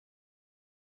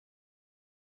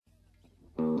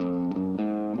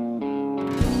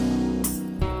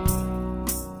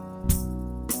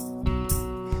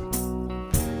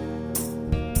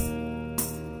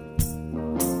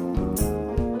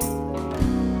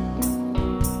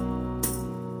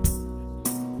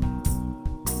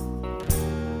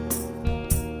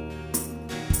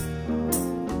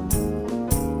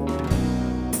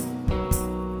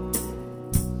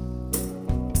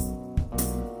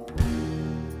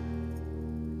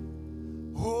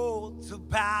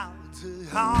About the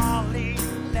Holy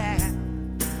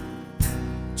Land,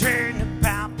 turn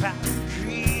about by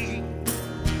green.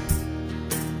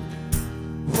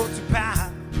 What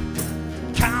about,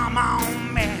 come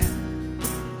on man,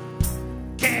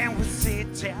 can we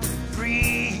sit down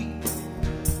free?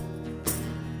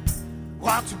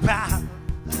 What about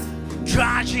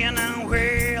Trojan and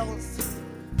Wales,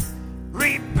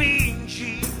 reaping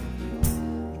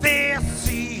their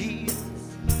seeds?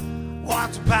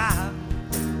 What about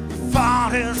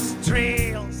forest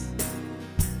trails?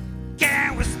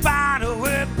 Can we spot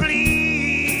our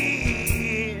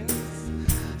please?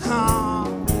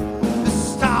 Oh, the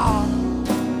star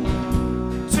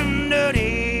to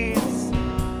notice,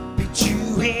 but you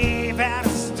have at a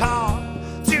stop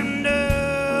to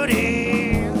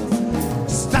notice,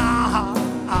 star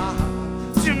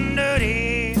to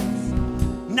notice.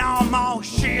 No more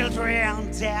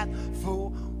children dead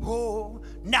for, oh,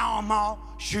 no more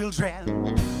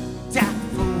children dead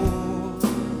for.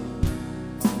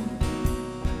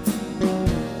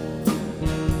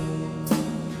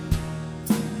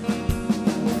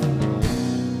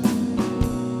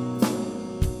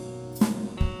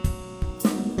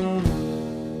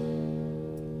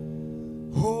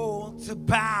 What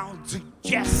about the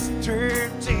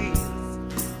yesterdays?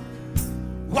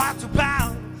 What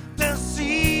about the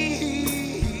seas?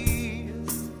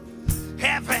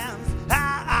 Heavens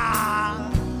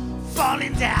are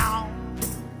falling down.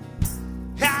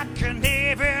 I can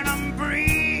even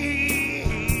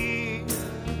breathe.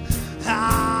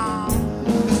 Ah,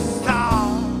 the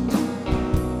stars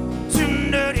to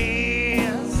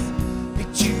notice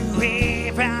that you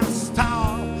even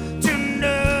start to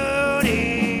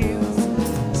notice.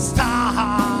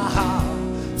 Start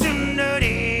to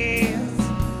notice.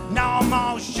 No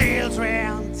more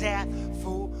children dead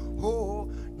for, oh,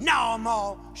 no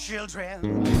more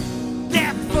children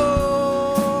dead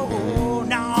for,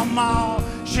 no more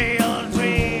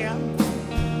children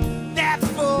dead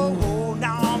for,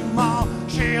 no more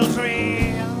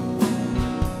children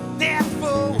dead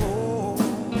for,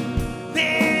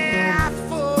 dead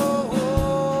for.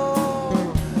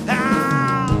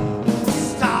 Ah,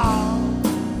 start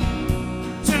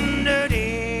to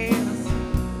notice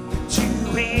that you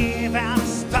even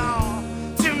start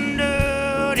to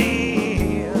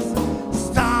notice.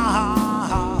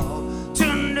 Start to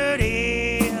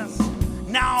notice.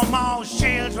 No more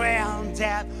children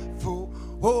dead for,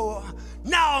 oh,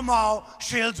 no more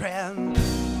children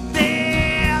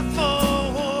dead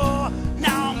for,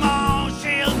 no more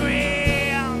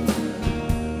children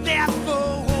dead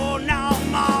for, no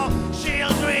more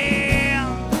children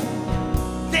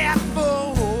dead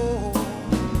for,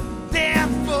 dead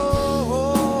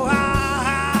for.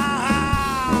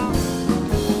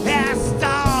 Let's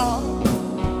start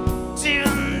to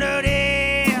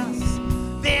notice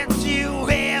that you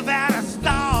have at a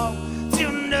stop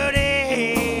to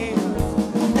notice.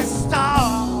 Let's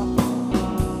start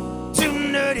to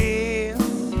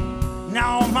notice.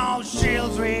 No more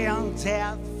children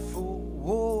dead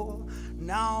for,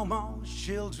 no more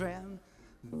children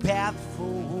bad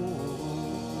for.